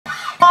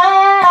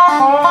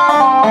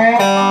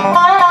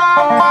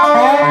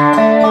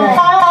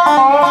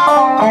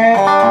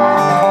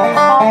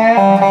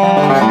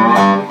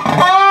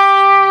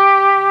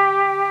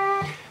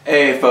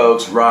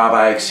Rob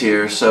Ickes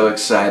here. So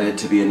excited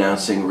to be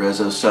announcing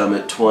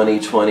ResoSummit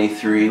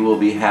 2023 will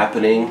be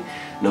happening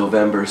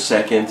November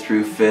 2nd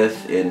through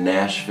 5th in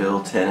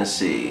Nashville,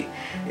 Tennessee.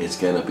 It's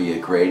going to be a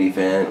great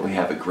event. We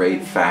have a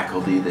great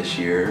faculty this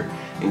year,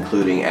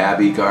 including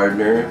Abby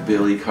Gardner,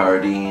 Billy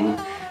Cardine,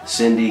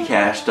 Cindy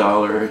Cash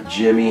Dollar,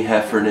 Jimmy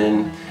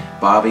Heffernan,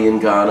 Bobby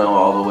Ngano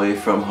all the way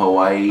from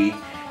Hawaii,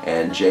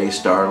 and Jay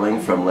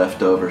Starling from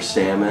Leftover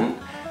Salmon,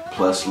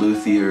 plus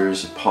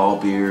luthiers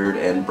Paul Beard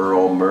and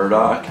Burl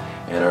Murdoch,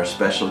 and our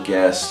special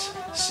guests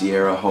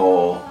Sierra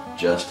Hull,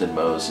 Justin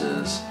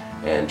Moses,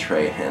 and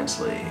Trey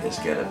Hensley. Is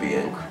going to be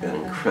an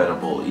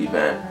incredible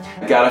event.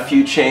 Got a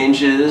few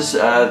changes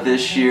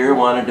this year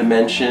wanted to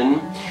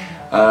mention.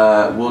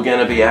 We're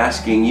going to be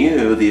asking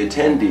you, the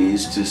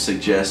attendees, to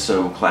suggest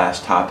some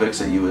class topics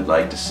that you would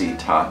like to see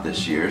taught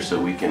this year so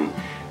we can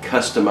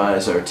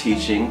customize our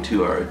teaching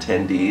to our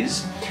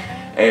attendees.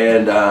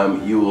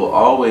 And you will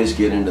always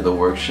get into the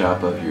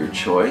workshop of your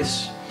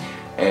choice.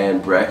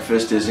 And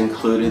breakfast is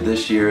included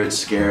this year at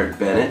Scarrett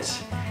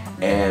Bennett.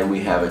 And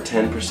we have a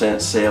 10%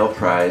 sale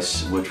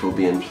price, which will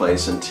be in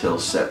place until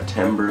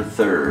September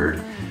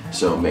 3rd.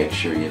 So make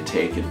sure you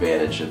take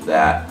advantage of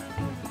that.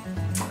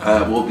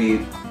 We'll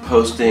be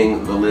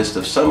posting the list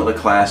of some of the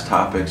class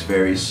topics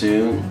very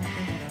soon.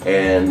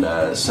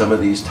 And some of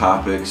these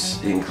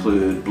topics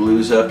include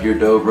blues up your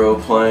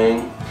dobro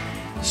playing,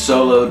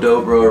 solo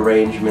dobro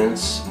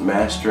arrangements,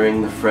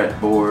 mastering the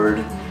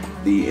fretboard,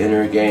 the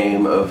inner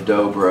game of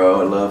dobro,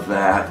 I love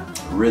that,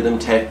 rhythm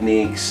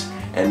techniques,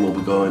 and we'll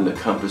be going to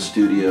Compass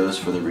Studios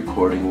for the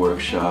recording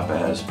workshop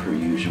as per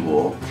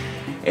usual.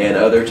 And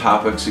other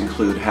topics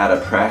include how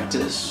to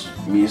practice,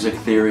 music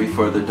theory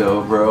for the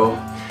dobro,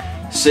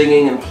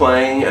 singing and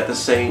playing at the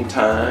same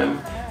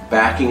time,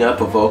 backing up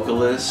a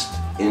vocalist,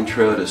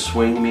 intro to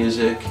swing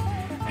music,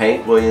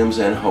 Hank Williams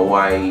and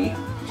Hawaii,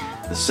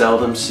 the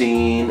Seldom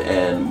Scene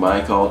and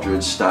Mike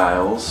Aldridge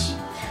styles,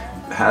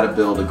 how to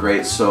build a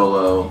great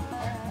solo,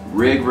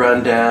 rig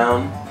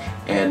rundown,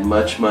 and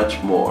much,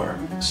 much more.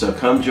 So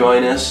come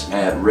join us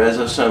at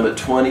ResoSummit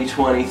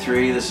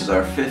 2023. This is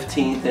our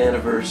 15th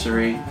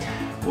anniversary.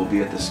 We'll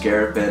be at the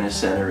Scarrett Bennett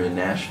Center in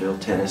Nashville,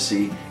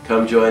 Tennessee.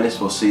 Come join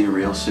us. We'll see you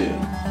real soon.